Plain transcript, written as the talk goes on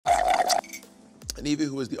And Evie,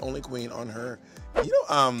 who is the only queen on her. You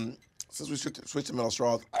know, since we switched to metal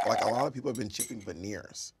straws, like a lot of people have been chipping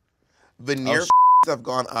veneers. Veneer have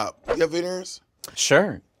gone up. You have veneers?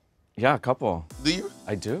 Sure. Yeah, a couple. Do you?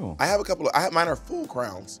 I do. I have a couple of, mine are full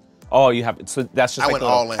crowns. Oh, you have, so that's just I like went a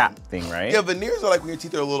all little in. cap thing, right? Yeah, veneers are like when your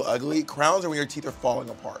teeth are a little ugly. Crowns are when your teeth are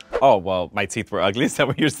falling apart. Oh, well, my teeth were ugly. Is that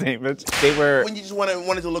what you're saying, bitch? They were. When you just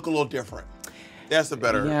wanted to look a little different. That's the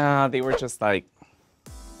better. Yeah, they were just like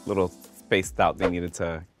little spaced out. They needed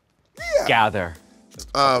to gather.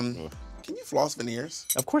 Can you floss veneers?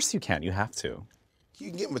 Of course you can. You have to. You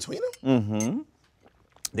can get in between them? Mm-hmm.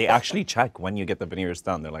 They actually check when you get the veneers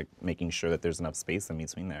done. They're like making sure that there's enough space in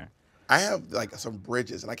between there. I have like some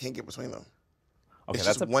bridges and I can't get between them. Okay, it's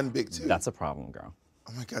that's just one big tooth. That's a problem, girl.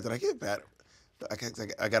 Oh my God, did I get bad? I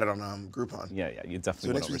got it on Groupon. Yeah, you definitely.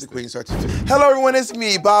 So next week the queen starts. Hello everyone, it's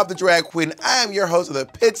me, Bob the Drag Queen. I am your host of the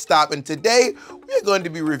Pit Stop, and today we are going to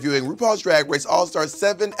be reviewing RuPaul's Drag Race All-Star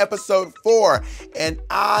 7, Episode 4, and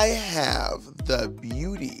I have the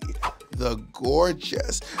beauty, the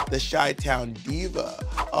gorgeous, the Chi-Town diva,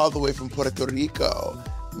 all the way from Puerto Rico.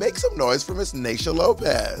 Make some noise for Miss Naysha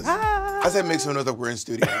Lopez. I said make some noise like we're in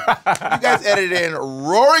studio. You guys edited in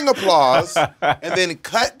roaring applause and then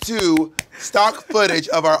cut to stock footage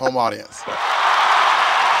of our home audience.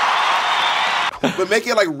 But make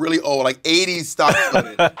it like really old, like 80s stock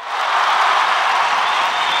footage.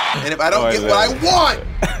 And if I don't get what I want,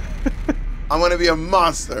 I'm gonna be a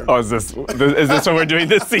monster. Oh, is this what we're doing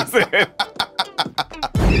this season?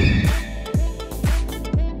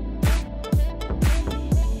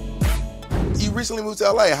 You recently moved to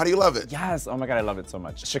LA. How do you love it? Yes. Oh my God, I love it so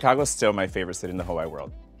much. Chicago's still my favorite city in the whole wide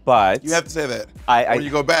world. But you have to say that. When you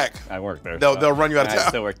go back, I work there. They'll run you out of town. I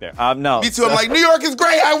still work there. No. Me too. I'm like, New York is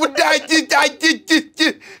great. I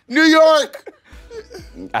did New York.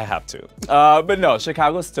 I have to. But no,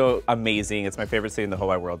 Chicago's still amazing. It's my favorite city in the whole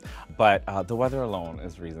wide world. But the weather alone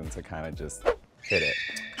is reason to kind of just hit it.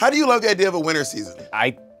 How do you love the idea of a winter season?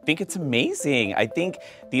 I think it's amazing. I think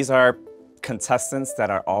these are contestants that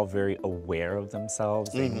are all very aware of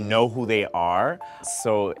themselves. They know who they are.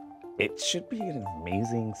 So it should be an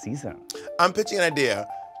amazing season. I'm pitching an idea.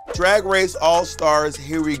 Drag Race All-Stars,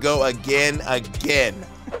 here we go again.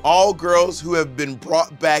 All girls who have been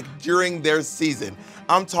brought back during their season.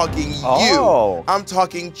 I'm talking you. I'm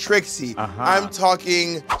talking Trixie. I'm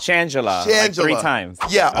talking Shangela. Like 3 times.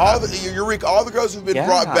 Yeah, all the Eureka, all the girls who've been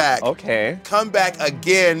brought back. Okay. Come back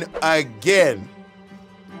again.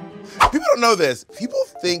 People don't know this. People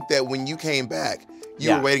think that when you came back,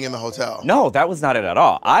 you were waiting in the hotel. No, that was not it at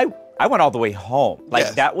all. I went all the way home.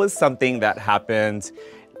 Like that was something that happened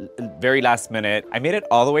very last minute. I made it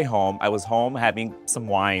all the way home. I was home having some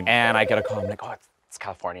wine and I get a call. I'm like, oh, it's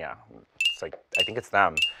California. It's like, I think it's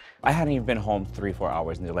them. I hadn't even been home 3-4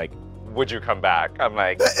 hours and they're like, would you come back? I'm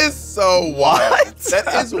like, that is so wild. What?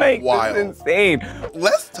 That is like, wild. This is insane.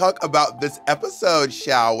 Let's talk about this episode,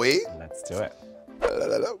 shall we? Let's do it.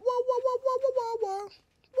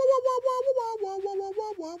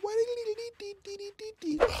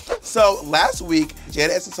 So last week, Jada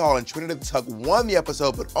Essence Hall and Trinity the Tuck won the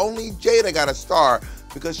episode, but only Jada got a star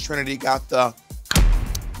because Trinity got the.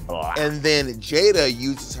 And then Jada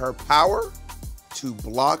uses her power to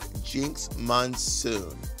block Jinx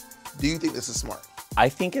Monsoon. Do you think this is smart? I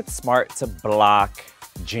think it's smart to block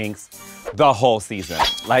Jinx the whole season.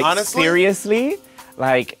 Like, honestly? Seriously?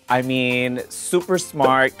 Like, I mean, super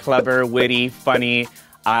smart, clever, witty, funny.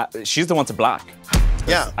 She's the one to block.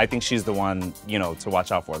 Yeah. I think she's the one, you know, to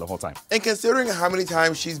watch out for the whole time. And considering how many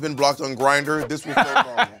times she's been blocked on Grindr, this will feel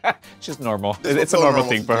normal. She's normal. It's a normal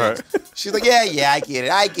thing for her. She's like, yeah, I get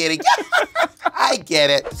it. I get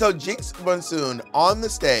it. So Jinx Monsoon on the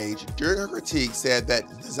stage during her critique said that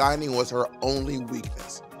designing was her only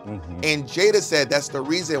weakness. And Jada said that's the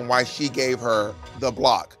reason why she gave her the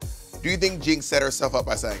block. Do you think Jinx set herself up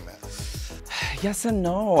by saying that? Yes and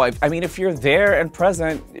no. I mean, if you're there and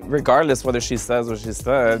present, regardless whether she says what she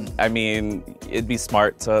said, I mean, it'd be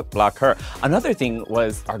smart to block her. Another thing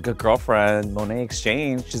was our good girlfriend, Monet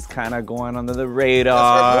Exchange, she's kind of going under the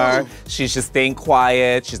radar. She's just staying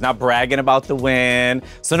quiet. She's not bragging about the win.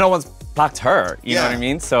 So no one's blocked her, you know what I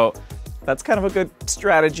mean? So that's kind of a good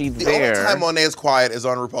strategy there. The only time Monet is quiet is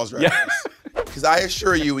on RuPaul's Drag Race. Because I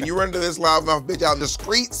assure you, when you run into this loudmouth bitch out in the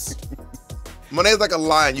streets, Monet's like a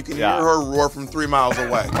lion. You can hear her roar from 3 miles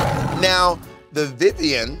away. Now, the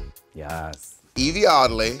Vivian, Evie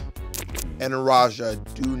Oddly, and Raja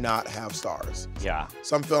do not have stars. Yeah.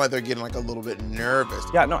 So I'm feeling like they're getting like a little bit nervous.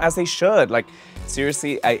 Yeah, no, as they should. Like,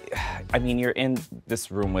 seriously, I mean, you're in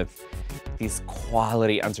this room with these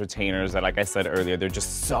quality entertainers that, like I said earlier, they're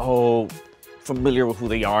just so familiar with who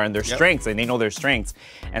they are and their strengths, and they know their strengths.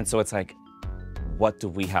 And so it's like, what do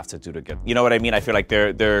we have to do to get, you know what I mean? I feel like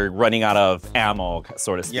they're running out of ammo,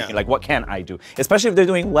 sort of speaking. Like, what can I do? Especially if they're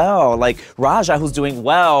doing well. Like Raja, who's doing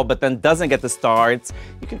well, but then doesn't get the starts,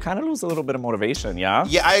 you can kind of lose a little bit of motivation, yeah?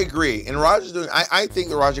 Yeah, I agree. And Raja's doing, I think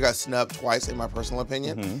that Raja got snubbed twice, in my personal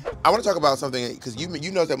opinion. I want to talk about something, because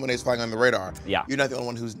you know that Monet's flying on the radar. Yeah. You're not the only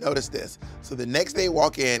one who's noticed this. So the next day,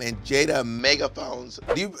 walk in, and Jada megaphones.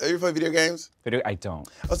 Do you play video games? I don't.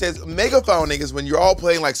 I'll say it's megaphoning is when you're all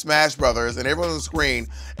playing like Smash Brothers and everyone's on the screen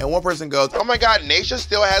and one person goes, oh my God, Naysha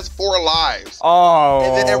still has 4 lives. Oh.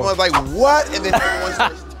 And then everyone's like, what? And then everyone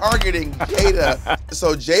starts targeting Jada.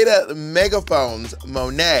 So Jada megaphones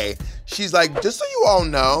Monet. She's like, just so you all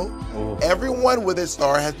know, everyone with a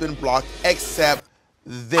star has been blocked except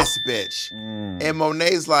this bitch. And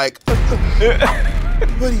Monet's like,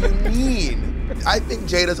 what do you mean? I think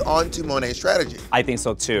Jada's onto Monet's strategy. I think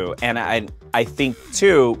so too. And I think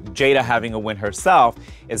too, Jada having a win herself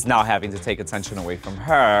is now having to take attention away from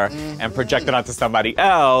her and project it onto somebody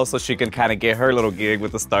else so she can kind of get her little gig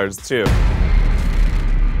with the stars too.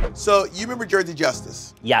 So you remember Jersey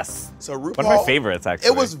Justice? Yes. So RuPaul, one of my favorites, actually.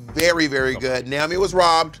 It was very, very good. Naomi was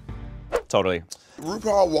robbed. Totally.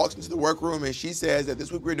 RuPaul walks into the workroom and she says that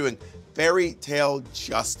this week we're doing fairy tale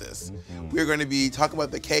justice. We're going to be talking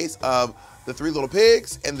about the case of the 3 little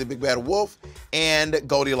pigs and the big bad wolf and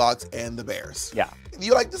Goldilocks and the bears. Yeah. Do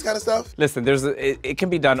you like this kind of stuff? Listen, it can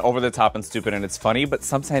be done over the top and stupid and it's funny, but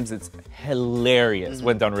sometimes it's hilarious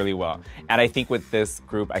when done really well. And I think with this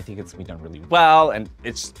group, I think it's gonna be done really well, and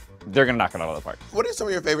they're gonna knock it out of the park. What are some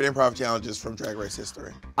of your favorite improv challenges from Drag Race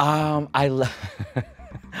history?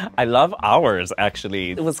 I love ours,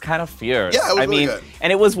 actually. It was kind of fierce. Yeah, it was really good.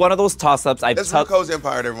 And it was one of those toss-ups. That's RuPaul's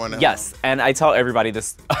Empire to everyone knows. Yes, and I tell everybody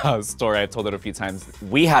this story. I've told it a few times.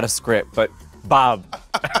 We had a script, but Bob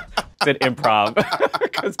did improv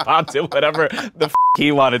because Bob did whatever the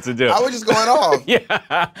he wanted to do. I was just going off.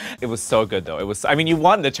 Yeah. It was so good, though. It was. I mean, you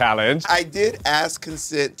won the challenge. I did ask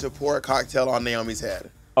consent to pour a cocktail on Naomi's head.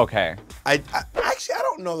 Okay. Actually, I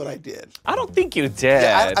don't know that I did. I don't think you did.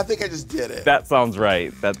 Yeah, I think I just did it. That sounds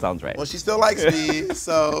right. That sounds right. Well, she still likes me,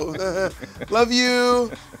 so love you.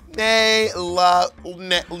 Nay, love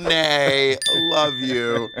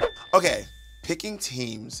you. Okay, picking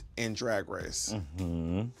teams in Drag Race.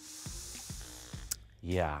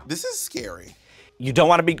 Yeah. This is scary. You don't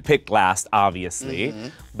want to be picked last, obviously.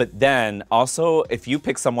 But then also, if you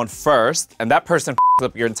pick someone first and that person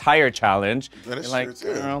up your entire challenge, That is you're like,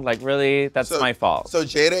 true, too. you know, like, really? That's my fault. So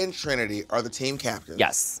Jada and Trinity are the team captains.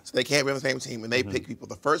 Yes. So they can't be on the same team, and they pick people.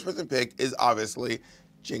 The first person picked is obviously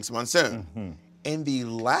Jinx Monsoon. And the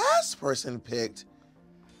last person picked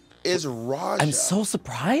is Raja. I'm so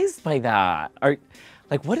surprised by that.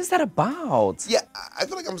 Like, what is that about? Yeah, I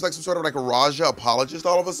feel like I'm like some sort of like a Raja apologist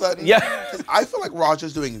all of a sudden. Yeah. Because I feel like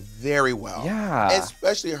Raja's doing very well. Yeah.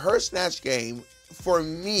 Especially her snatch game, for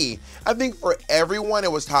me, I think for everyone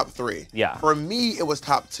it was top 3. Yeah. For me, it was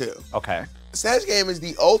top 2. Okay. Snatch game is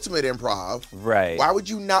the ultimate improv. Right. Why would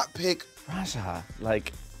you not pick Raja?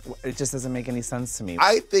 Like, it just doesn't make any sense to me.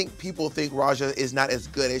 I think people think Raja is not as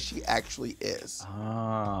good as she actually is.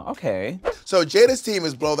 Oh, okay. So Jada's team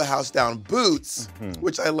is Blow the House Down Boots,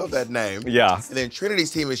 which I love that name. Yeah. And then Trinity's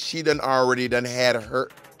team is She Done Already Done Had Her.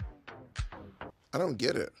 I don't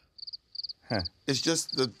get it. Huh. It's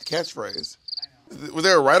just the catchphrase. Was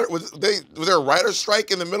there a writer? Was there a writer's strike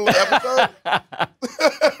in the middle of the episode?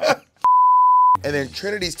 And then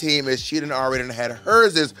Trinity's team is She Done Already Done Had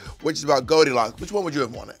Hers is, which is about Goldilocks. Which one would you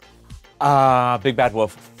have wanted? Big Bad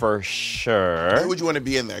Wolf for sure. Who would you want to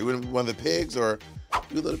be in there? You would one of the pigs or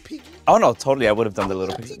you a little piggy? Oh no, totally. I would have done the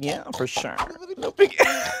little pig. Yeah, for sure. Little pig.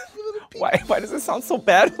 Why does it sound so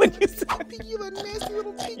bad when you say Piggy, you little nasty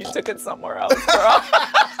little piggy. you took it somewhere else, girl?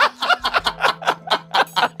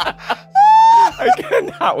 I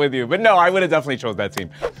cannot with you. But no, I would have definitely chose that team.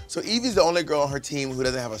 So Evie's the only girl on her team who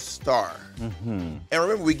doesn't have a star. And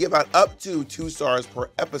remember, we give out up to 2 stars per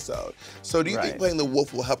episode. So do you think playing the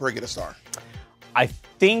wolf will help her get a star? I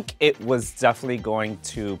think it was definitely going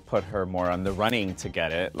to put her more on the running to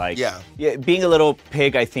get it. Like, yeah, being a little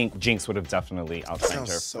pig, I think Jinx would have definitely outshined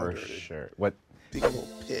her for sure. What? Being a little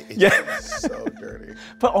pig. It's so dirty.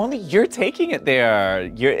 But only you're taking it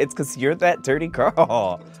there. It's because you're that dirty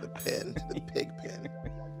girl. It's the pin, the pig pin.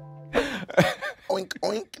 Oink,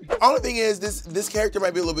 oink. Only thing is, this character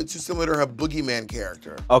might be a little bit too similar to her boogeyman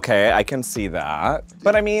character. Okay, I can see that.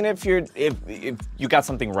 But I mean, if you got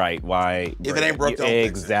something right, why? If it ain't broke, don't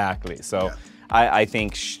exactly. fix it. So, yeah. I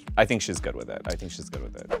think she's good with it. I think she's good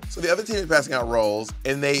with it. So the other team is passing out roles,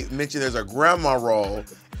 and they mention there's a grandma role,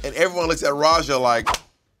 and everyone looks at Raja like,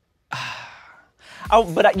 Oh,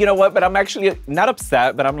 but you know what? But I'm actually not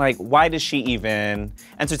upset, but I'm like, why does she even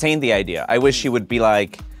entertain the idea? I wish she would be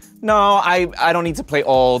like, no, I don't need to play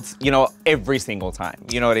old, you know, every single time.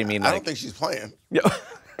 You know what I mean? I don't think she's playing. Yeah.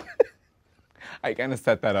 I kind of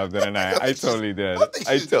set that up, didn't I? I totally did.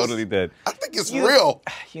 I totally did. I think it's real.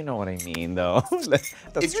 You know what I mean, though. That's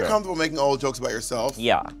if you're comfortable making old jokes about yourself.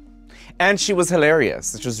 Yeah. And she was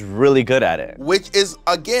hilarious. She was really good at it. Which is,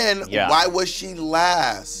 again, why was she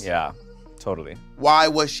last? Yeah, totally. Why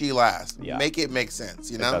was she last? Yeah. Make it make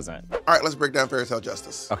sense, you know? It doesn't. All right, let's break down Fairy Tale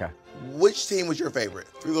Justice. Okay. Which team was your favorite?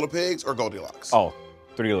 Three Little Pigs or Goldilocks? Oh,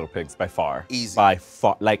 Three Little Pigs, by far. Easy. By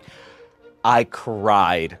far. Like, I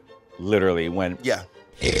cried, literally, when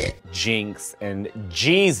Jinx and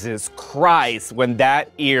Jesus Christ, when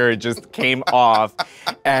that ear just came off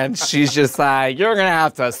and she's just like, you're gonna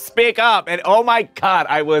have to speak up. And oh my God,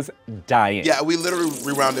 I was dying. Yeah, we literally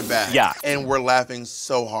rewound it back. Yeah. And we're laughing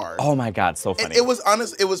so hard. Oh my God, so funny. It was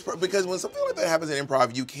honest, it was because when something like that happens in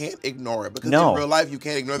improv, you can't ignore it. Because in real life, you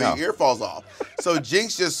can't ignore that your ear falls off. So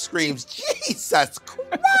Jinx just screams, Jesus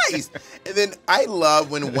Christ. And then I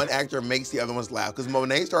love when one actor makes the other ones laugh because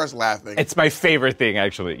Monet starts laughing. It's my favorite thing,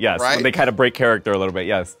 actually. Yes, right? When they kind of break character a little bit.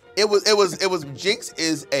 Yes. It was. Jinx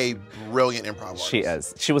is a brilliant improv artist. She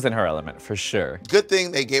is. She was in her element for sure. Good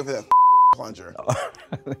thing they gave her that plunger.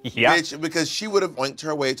 Yeah. Because she would have oinked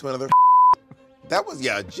her way to another. That was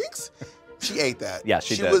Jinx. She ate that. Yeah,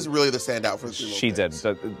 she did. She was really the standout for the Three Little She Pigs.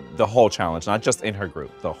 did. The whole challenge, not just in her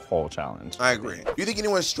group, the whole challenge. I agree. Do you think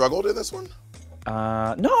anyone struggled in this one? No,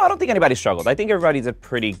 I don't think anybody struggled. I think everybody did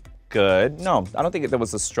pretty good. No, I don't think there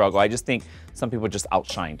was a struggle. I just think some people just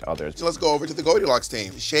outshined others. So let's go over to the Goldilocks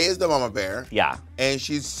team. Shay is the mama bear. Yeah. And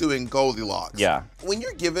she's suing Goldilocks. Yeah. When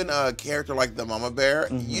you're given a character like the mama bear,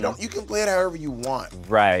 you can play it however you want.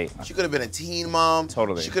 Right. She could have been a teen mom.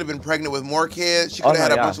 Totally. She could have been pregnant with more kids. She could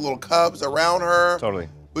have had a bunch of little cubs around her. Totally.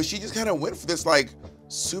 But she just kind of went for this like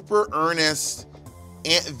super earnest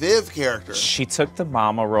Aunt Viv character. She took the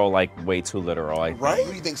mama role like way too literal, I think. Right?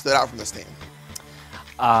 Who do you think stood out from this team?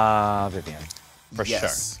 Vivian. For sure,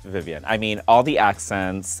 Vivian. I mean, all the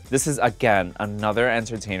accents. This is, again, another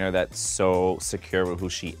entertainer that's so secure with who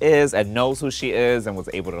she is and knows who she is and was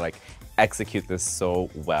able to, like, execute this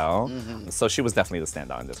so well. So she was definitely the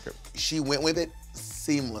standout in this group. She went with it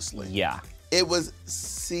seamlessly. Yeah. It was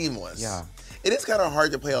seamless. Yeah. It is kind of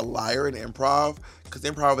hard to play a liar in improv because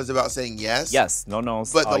improv is about saying yes. Yes, no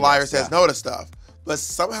no's. But the liar says no to stuff. But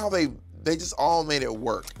somehow they just all made it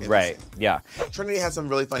work. Right, yeah. Trinity had some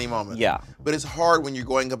really funny moments. Yeah. But it's hard when you're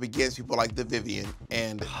going up against people like the Vivian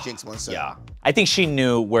and Jinx Monsoon. Yeah. I think she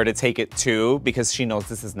knew where to take it to because she knows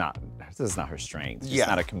this is not her strength. She's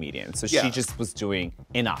not a comedian. So she just was doing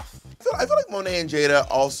enough. I feel like Monet and Jada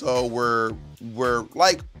also were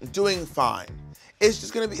like doing fine.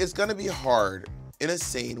 It's gonna be hard in a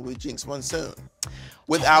scene with Jinx Monsoon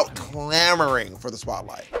without clamoring for the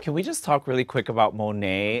spotlight. Can we just talk really quick about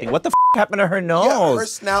Monet? What the f happened to her nose? Yeah, her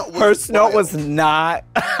snout was Her snout was not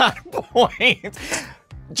on point.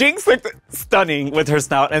 Jinx looked stunning with her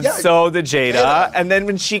snout, and so did Jada. And then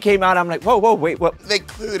when she came out, I'm like, whoa, wait, what? They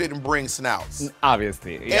clearly didn't bring snouts.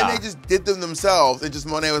 Obviously, yeah. And they just did them themselves. And just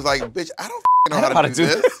Monet was like, bitch, I don't know how to do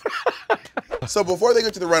this. So before they go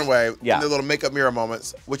to the runway, and their little makeup mirror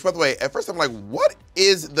moments, which by the way, at first I'm like, what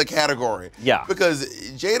is the category? Yeah. Because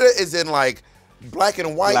Jada is in like black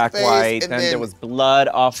and white face. And then there was blood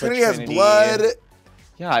off Trinity has blood.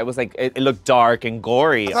 Yeah, it was like, it looked dark and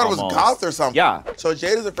gory. I thought it was goth or something. Yeah. So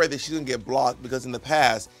Jada's afraid that she's gonna get blocked because in the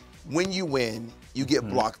past, when you win, you get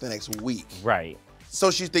blocked the next week. Right.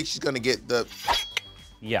 So she thinks she's gonna get the.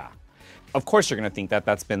 Yeah. Of course you're gonna think that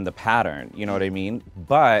that's been the pattern, you know what I mean?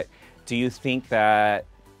 But do you think that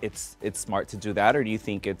it's smart to do that, or do you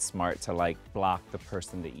think it's smart to like block the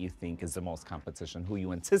person that you think is the most competition, who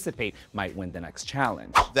you anticipate might win the next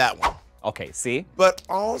challenge? That one. Okay, see? But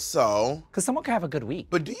also... Because someone can have a good week.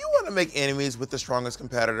 But do you want to make enemies with the strongest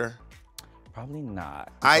competitor? Probably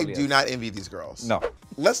not. I do not envy these girls. No.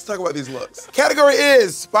 Let's talk about these looks. Category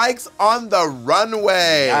is Spikes on the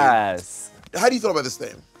Runway. Yes. How do you feel about this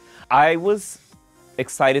thing? I was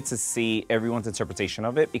excited to see everyone's interpretation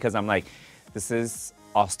of it because I'm like, this is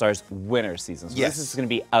All-Stars winter season. So this is going to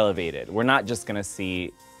be elevated. We're not just going to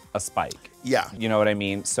see a spike. Yeah. You know what I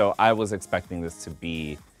mean? So I was expecting this to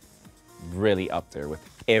be really up there with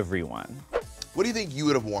everyone. What do you think you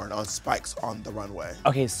would have worn on Spikes on the Runway?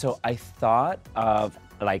 Okay, so I thought of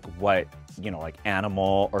like what, you know, like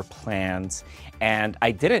animal or plant, and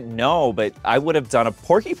I didn't know, but I would have done a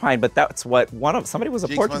porcupine, but that's what somebody was a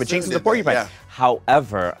porcupine, Jinx was a porcupine. Yeah.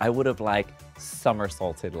 However, I would have like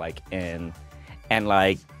somersaulted like in and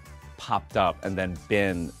like popped up and then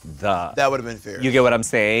been the. That would have been fair. You get what I'm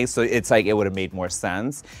saying? So it's like it would have made more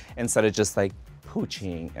sense instead of just like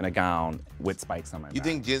pooching in a gown with spikes on my back. You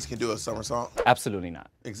think Jens can do a somersault? Absolutely not.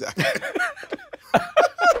 Exactly.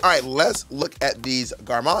 All right, let's look at these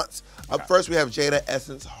garments. Up first, we have Jada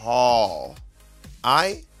Essence Hall.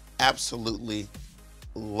 I absolutely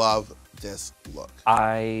love this look.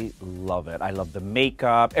 I love it. I love the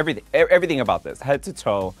makeup, everything about this, head to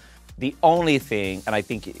toe. The only thing, and I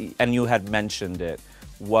think, and you had mentioned it,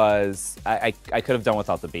 was I could have done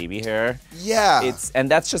without the baby hair. Yeah. And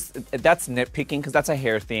that's nitpicking because that's a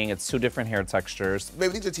hair thing. It's two different hair textures.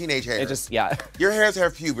 Baby, these are teenage hairs. It just, yeah. Your hairs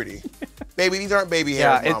have puberty. Baby, these aren't baby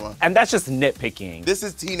hairs, mama. And that's just nitpicking. This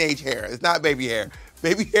is teenage hair. It's not baby hair.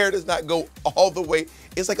 Baby hair does not go all the way.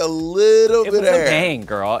 It's like a little bit of hair. It's a bang,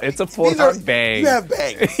 girl. It's a full-on bang. You have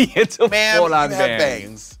bangs. It's a full-on bang. You have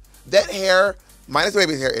bangs. That hair, minus the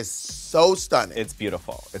baby's hair, is so stunning. It's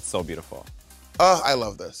beautiful. It's so beautiful. Oh, I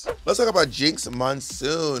love this. Let's talk about Jinx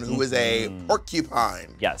Monsoon, who is a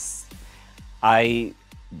porcupine. Yes. I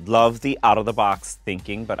love the out-of-the-box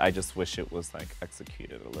thinking, but I just wish it was like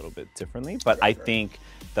executed a little bit differently. But I think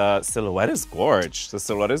the silhouette is gorge. The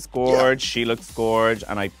silhouette is gorge. Yeah. She looks gorge,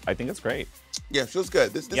 and I think it's great. Yeah, she looks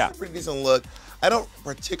good. This is a pretty decent look. I don't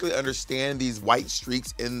particularly understand these white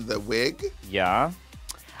streaks in the wig. Yeah.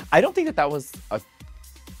 I don't think that was a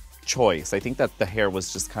choice. I think that the hair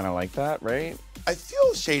was just kind of like that, right? I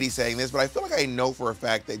feel shady saying this, but I feel like I know for a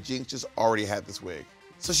fact that Jinx just already had this wig.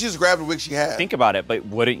 So she just grabbed the wig she had. Think about it, but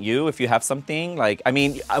wouldn't you if you have something? Like, I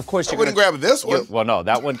mean, of course you wouldn't grab this one. Well, no,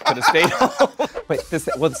 that one could have stayed home. But this,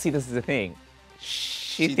 well, see, this is the thing.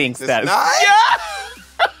 She thinks that. Nice? Yeah!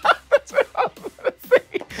 That's what I was gonna say.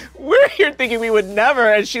 We're here thinking we would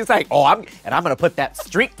never, and she's like, oh, I'm gonna put that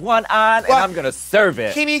streaked one on, and I'm gonna serve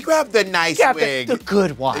it. Kenny, grab the nice wig. The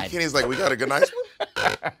good one. And Kenny's like, we got a good nice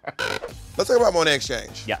one? Let's talk about Monet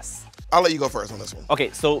Exchange. Yes. I'll let you go first on this one.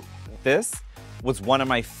 Okay, so this was one of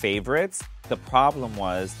my favorites. The problem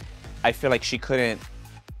was, I feel like she couldn't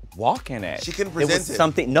walk in it. She couldn't present it.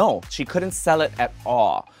 Something. No, she couldn't sell it at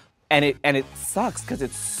all, and it sucks because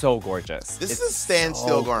it's so gorgeous. This is a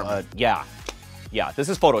standstill garment. Yeah, yeah. This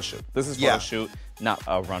is photo shoot. This is photo shoot, not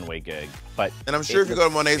a runway gig. But and I'm sure if you go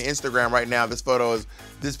to Monet's Instagram right now, this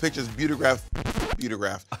picture's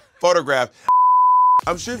photographed.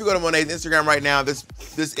 I'm sure if you go to Monet's Instagram right now, this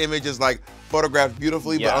image is like photographed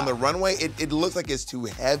beautifully, but on the runway, it looks like it's too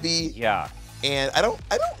heavy. Yeah. And I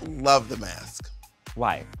don't love the mask.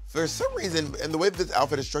 Why? For some reason, and the way this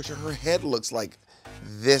outfit is structured, her head looks like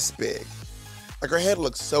this big. Like her head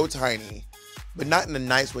looks so tiny, but not in a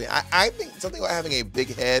nice way. I think something about having a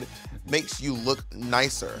big head makes you look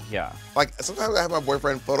nicer. Yeah. Like sometimes I have my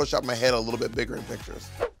boyfriend Photoshop my head a little bit bigger in pictures.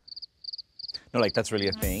 No, like that's really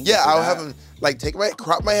a thing? Yeah, I'll have him like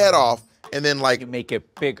crop my head off and then like make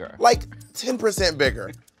it bigger. Like 10%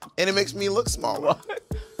 bigger. And it makes me look smaller. What?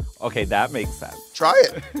 Okay, that makes sense. Try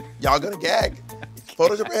it. Y'all gonna gag.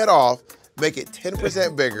 Photoshop your head off, make it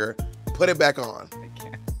 10% bigger, put it back on. I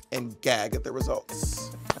can't. And gag at the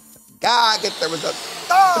results. Gag at the results.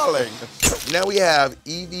 Darling. Now we have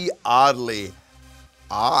Evie Oddly.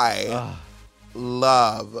 I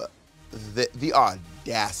love the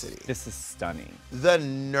audacity. This is stunning. The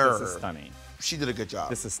nerve. This is stunning. She did a good job.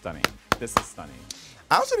 This is stunning. This is stunning.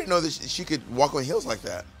 I also didn't know that she could walk on heels like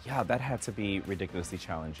that. Yeah, that had to be ridiculously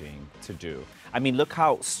challenging to do. I mean, look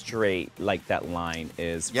how straight like that line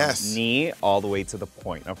is from knee all the way to the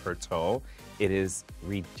point of her toe. It is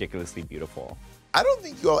ridiculously beautiful. I don't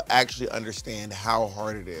think you all actually understand how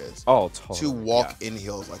hard it is to walk in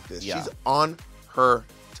heels like this. Yeah. She's on her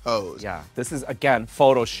toes. Yeah, this is, again,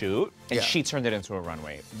 photo shoot, and she turned it into a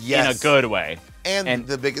runway. Yes. In a good way. And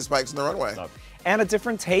the biggest spikes in the runway. And a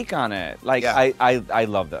different take on it. Like, I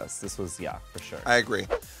love this. This was, for sure. I agree.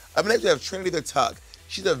 Up next, we have Trinity the Tuck.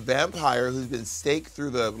 She's a vampire who's been staked through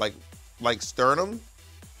the, like sternum.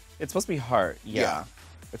 It's supposed to be heart. Yeah.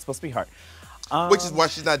 It's supposed to be heart. Which is why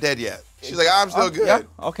she's not dead yet. She's like, I'm still good. Yeah,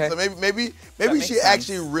 okay. So maybe she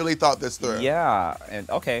actually really thought this through. Yeah, and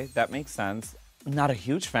okay, that makes sense. Not a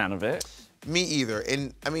huge fan of it. Me either.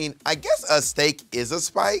 And I mean, I guess a stake is a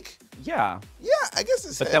spike. Yeah. Yeah, I guess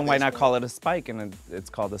it's. But then why not call it a spike and it's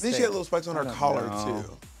called a stake? Then she had little spikes on her collar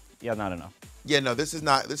too. Yeah, not enough. Yeah, no, this is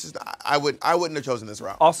not. I wouldn't have chosen this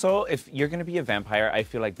route. Also, if you're gonna be a vampire, I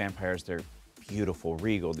feel like vampires, they're beautiful,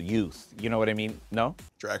 regal, the youth. You know what I mean? No?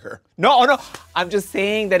 Drag her. No. I'm just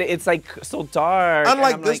saying that it's like so dark.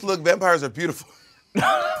 Unlike this look, vampires are beautiful.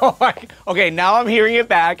 Okay, now I'm hearing it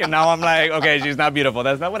back, and now I'm like, okay, she's not beautiful.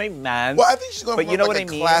 That's not what I meant. Well, I think she's going for you know like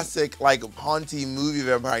what a classic, like haunty movie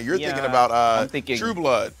vampire. You're thinking about True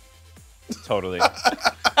Blood. Totally. All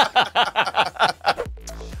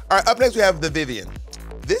right, up next we have the Vivian.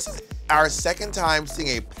 This is our second time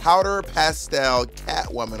seeing a powder pastel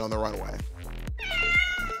Catwoman on the runway.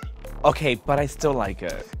 Okay, but I still like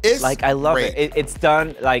it. It's like, I love great. it. It's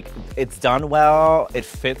done, like, it's done well. It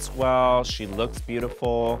fits well. She looks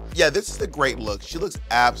beautiful. Yeah, this is a great look. She looks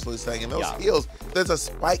absolutely stunning. And those Yeah. heels, there's a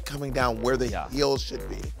spike coming down where the heels should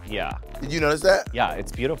be. Yeah. Did you notice that? Yeah,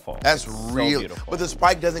 it's beautiful. That's It's really so beautiful. But the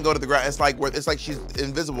spike doesn't go to the ground. It's like she's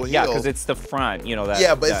invisible heels. Yeah, because it's the front, you know that.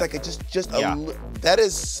 Yeah, but that, it's like that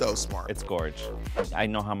is so smart. It's gorge. I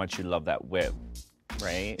know how much you love that whip,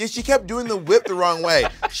 right? Yeah, she kept doing the whip the wrong way.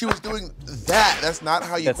 She was doing that. That's not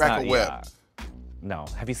how you crack a whip. Yeah. No.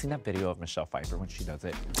 Have you seen that video of Michelle Pfeiffer when she does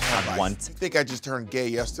it? You think I just turned gay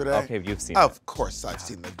yesterday? Okay, you've seen it. Of course I've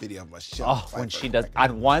seen the video of Michelle Pfeiffer. When she does,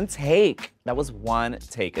 on one take. That was one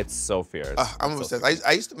take. It's so fierce. I'm obsessed.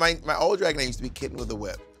 I used to, my old drag name used to be Kitten with a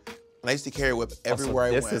Whip. And I used to carry a whip everywhere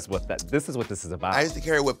I went. This is what this is about. I used to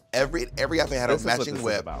carry a whip every outfit had a matching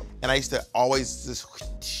whip. And I used to always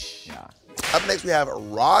just Yeah. Up next we have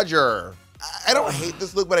Roger. I don't hate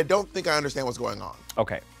this look, but I don't think I understand what's going on.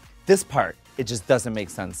 Okay. This part, it just doesn't make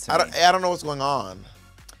sense to me. I don't know what's going on.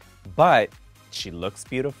 But she looks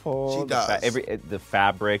beautiful. She does. The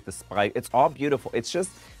fabric, the spike, it's all beautiful. It's just,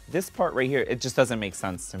 this part right here, it just doesn't make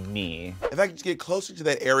sense to me. If I could just get closer to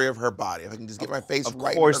that area of her body, if I can just get my face right in her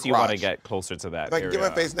crotch. Of course you want to get closer to that If I can area. get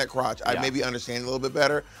my face in that crotch, I'd maybe understand it a little bit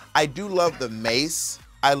better. I do love the mace.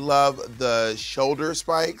 I love the shoulder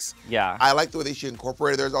spikes. Yeah. I like the way that she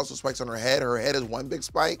incorporated. There's also spikes on her head. Her head is one big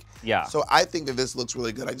spike. Yeah. So I think that this looks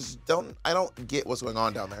really good. I don't get what's going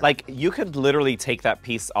on down there. Like, you could literally take that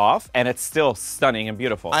piece off and it's still stunning and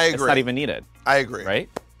beautiful. I agree. It's not even needed. I agree. Right?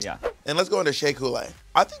 Yeah. And let's go into Shea Coulee.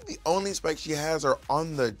 I think the only spikes she has are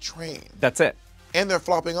on the train. That's it. And they're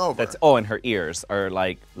flopping over. And her ears are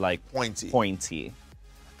like pointy.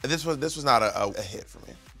 This was not a hit for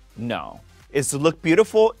me. No. Is it look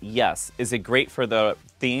beautiful? Yes. Is it great for the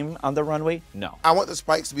theme on the runway? No. I want the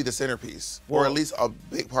spikes to be the centerpiece, or at least a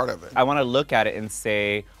big part of it. I want to look at it and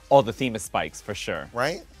say, oh, the theme is spikes for sure.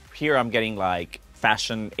 Right? Here I'm getting like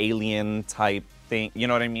fashion alien type thing. You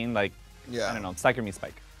know what I mean? Like, yeah. I don't know. It's like me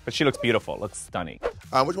spike. But she looks beautiful. Looks stunning.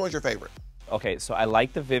 Which one's your favorite? Okay, so I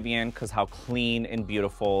like the Vivian because how clean and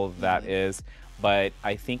beautiful that is. But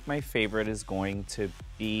I think my favorite is going to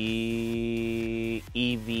be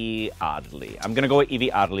Evie Oddly. I'm gonna go with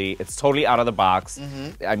Evie Oddly. It's totally out of the box.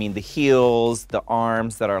 I mean, the heels, the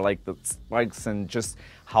arms that are like the spikes, and just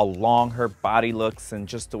how long her body looks, and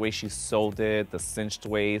just the way she sewed it, the cinched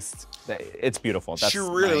waist. It's beautiful. She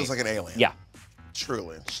really looks like an alien. Yeah.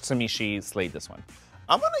 Truly. To me, she slayed this one.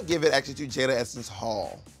 I'm gonna give it actually to Jada Essence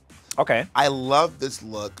Hall. Okay. I love this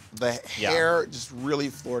look. The hair just really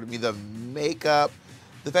floored me. The makeup,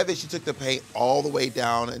 the fact that she took the paint all the way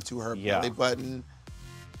down into her belly button.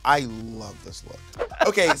 I love this look.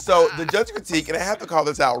 Okay, so the judge critique, and I have to call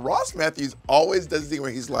this out. Ross Matthews always does this thing where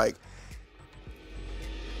he's like,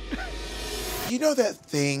 you know that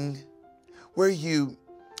thing where you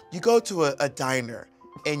go to a diner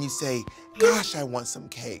and you say, gosh, I want some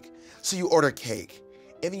cake. So you order cake.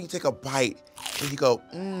 And then you take a bite and you go,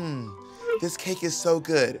 this cake is so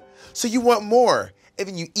good. So you want more. And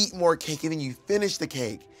then you eat more cake and then you finish the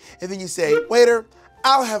cake. And then you say, waiter,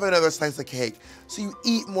 I'll have another slice of cake. So you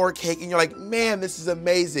eat more cake and you're like, man, this is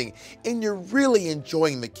amazing. And you're really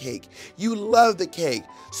enjoying the cake. You love the cake.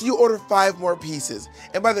 So you order 5 more pieces.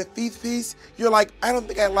 And by the 5th piece, you're like, I don't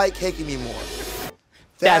think I like cake anymore.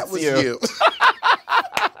 That was you.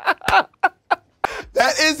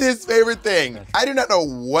 That is his favorite thing. I do not know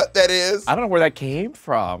what that is. I don't know where that came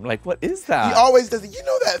from. Like, what is that? He always does it. You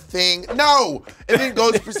know that thing? No. And then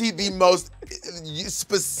goes to proceed the most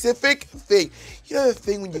specific thing. You know the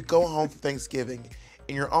thing when you go home for Thanksgiving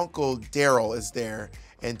and your Uncle Daryl is there,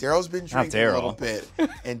 and Daryl's been drinking a little bit,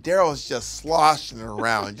 and Daryl's just sloshing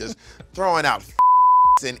around, just throwing out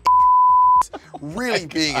and really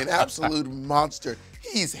being an absolute monster.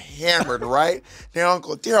 He's hammered, right? Now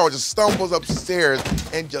Uncle Daryl just stumbles upstairs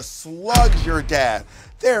and just slugs your dad.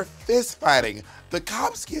 They're fist fighting. The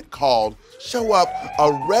cops get called, show up,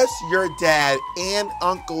 arrest your dad and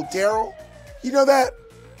Uncle Daryl. You know that?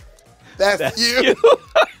 That's you.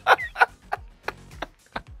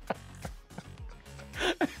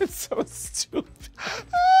 It's so stupid.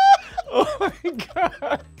 Oh my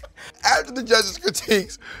God. After the judges'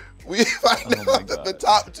 critiques, we find out that the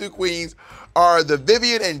top 2 queens are the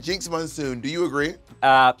Vivian and Jinx Monsoon. Do you agree?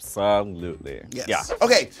 Absolutely. Yes. Yeah.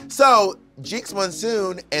 Okay, so Jinx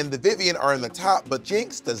Monsoon and the Vivian are in the top, but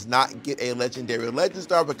Jinx does not get a legendary legend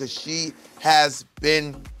star because she has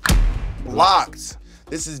been blocked.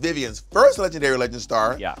 This is Vivian's first Legendary Legend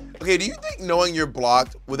star. Yeah. Okay, do you think knowing you're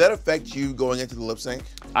blocked, would that affect you going into the lip sync?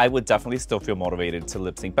 I would definitely still feel motivated to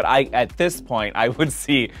lip sync, but at this point, I would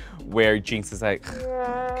see where Jinx is like,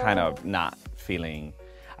 kind of not feeling.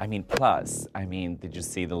 I mean, plus, did you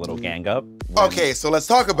see the little gang up? Okay, so let's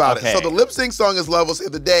talk about it. So the lip sync song is Level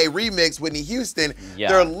Save the Day, remix, Whitney Houston.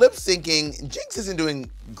 Yeah. They're lip syncing. Jinx isn't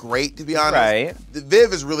doing great, to be honest. Right.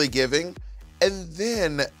 Viv is really giving. And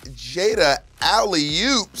then Jada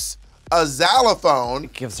alley-oops a xylophone.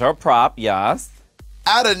 Gives her a prop, yes.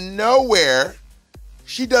 Out of nowhere,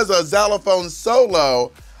 she does a xylophone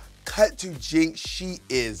solo. Cut to Jinx, she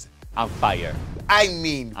is on fire.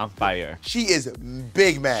 On fire. She is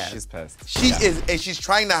big mad. She's pissed. She is, and she's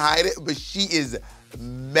trying to hide it, but she is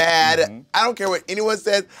mad. I don't care what anyone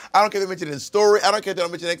says. I don't care if they mention it in the story. I don't care if they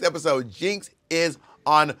don't mention the next episode. Jinx is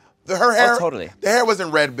on her hair. Oh, totally. The hair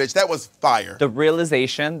wasn't red, bitch. That was fire. The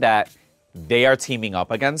realization that they are teaming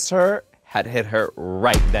up against her had hit her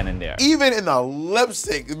right then and there. Even in the lip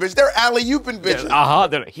sync, bitch, they're alley-ooping bitches.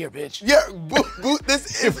 They're like, here, bitch. Yeah,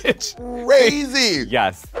 this is crazy.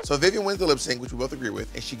 Yes. So Vivian wins the lip sync, which we both agree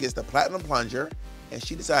with, and she gets the platinum plunger, and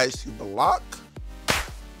she decides to block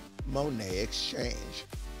Monet Exchange.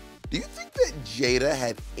 Do you think that Jada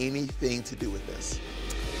had anything to do with this?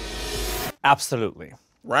 Absolutely.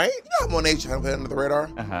 Right? You know how Monet trying to put it under the radar?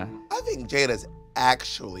 Uh-huh. I think Jada's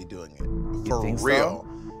actually doing it. For think real. so?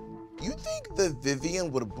 You think that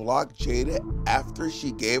Vivian would block Jada after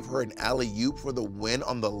she gave her an alley-oop for the win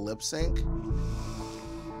on the lip sync?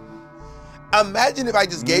 Imagine if I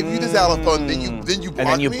just gave you this xylophone, then you blocked me. And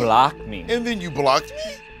then you blocked me. And then you blocked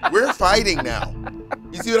me? We're fighting now.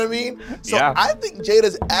 You see what I mean? So Yeah. I think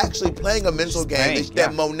Jada's actually playing a mental game playing,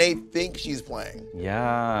 that Monet thinks she's playing.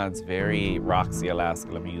 Yeah, it's very Roxy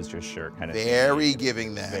Alaska, let me use your shirt kind of thing. Very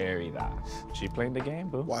giving that. Very that. She playing the game,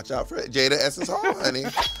 boo. Watch out for it. Jada Essence Hall, honey.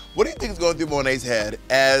 What do you think is going through Monet's head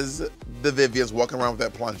as the Vivian's walking around with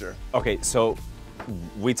that plunger? Okay, so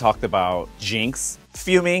we talked about Jinx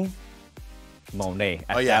fuming. Monet,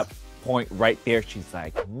 at that point right there, she's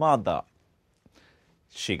like, mother.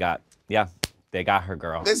 They got her,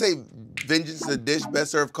 girl. They say vengeance is a dish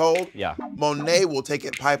best served cold. Yeah. Monet will take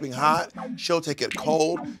it piping hot. She'll take it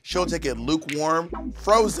cold. She'll take it lukewarm,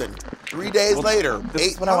 frozen. 3 days later,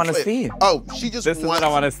 this is what I want to see. Oh, she just This is what I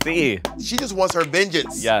want to see. She just wants her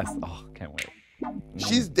vengeance. Yes. Oh, can't wait.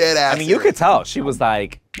 She's dead ass. I mean, you could tell she was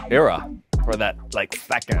like, era for that like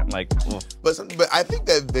second, like. Ugh. But I think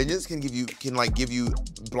that vengeance can give you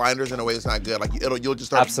blinders in a way that's not good. Like you'll just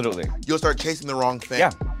start. Absolutely. You'll start chasing the wrong thing.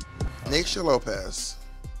 Yeah. Naysha Lopez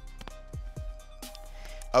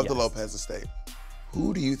of the Lopez estate.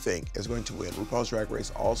 Who do you think is going to win RuPaul's Drag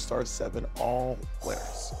Race All-Star 7 All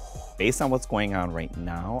Winners? Based on what's going on right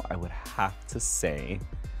now, I would have to say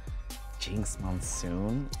Jinx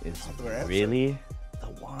Monsoon is really the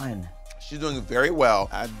one. She's doing very well.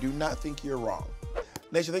 I do not think you're wrong.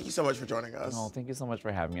 Naysha, thank you so much for joining us. Oh, thank you so much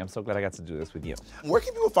for having me. I'm so glad I got to do this with you. Where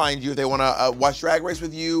can people find you if they want to watch Drag Race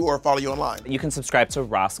with you or follow you online? You can subscribe to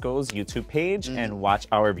Roscoe's YouTube page and watch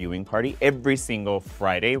our viewing party every single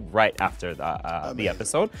Friday right after the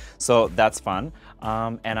episode. So that's fun.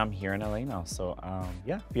 And I'm here in LA now. So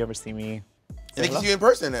yeah, if you ever see me, and they can see you in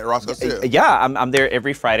person at Roscoe's too. Yeah, I'm there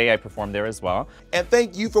every Friday. I perform there as well. And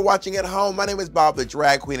thank you for watching at home. My name is Bob the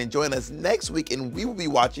Drag Queen, and join us next week, and we will be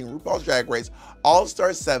watching RuPaul's Drag Race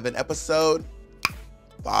All-Star 7, Episode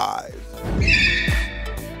 5.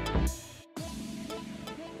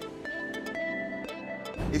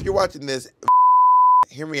 If you're watching this,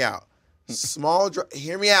 hear me out.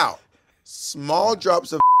 Hear me out. Small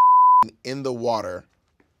drops of in the water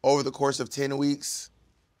over the course of 10 weeks,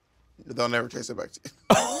 they'll never trace it back to you.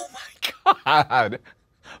 Oh my God.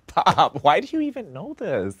 Bob, why do you even know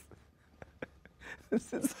this?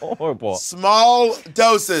 This is horrible. Small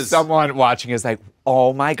doses. Someone watching is like,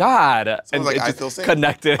 oh my God. Someone's like, it I just feel sick.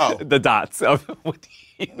 connected the dots of with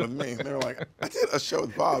you. With me. They were like, I did a show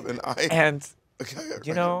with Bob and I. And, okay,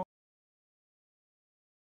 you know,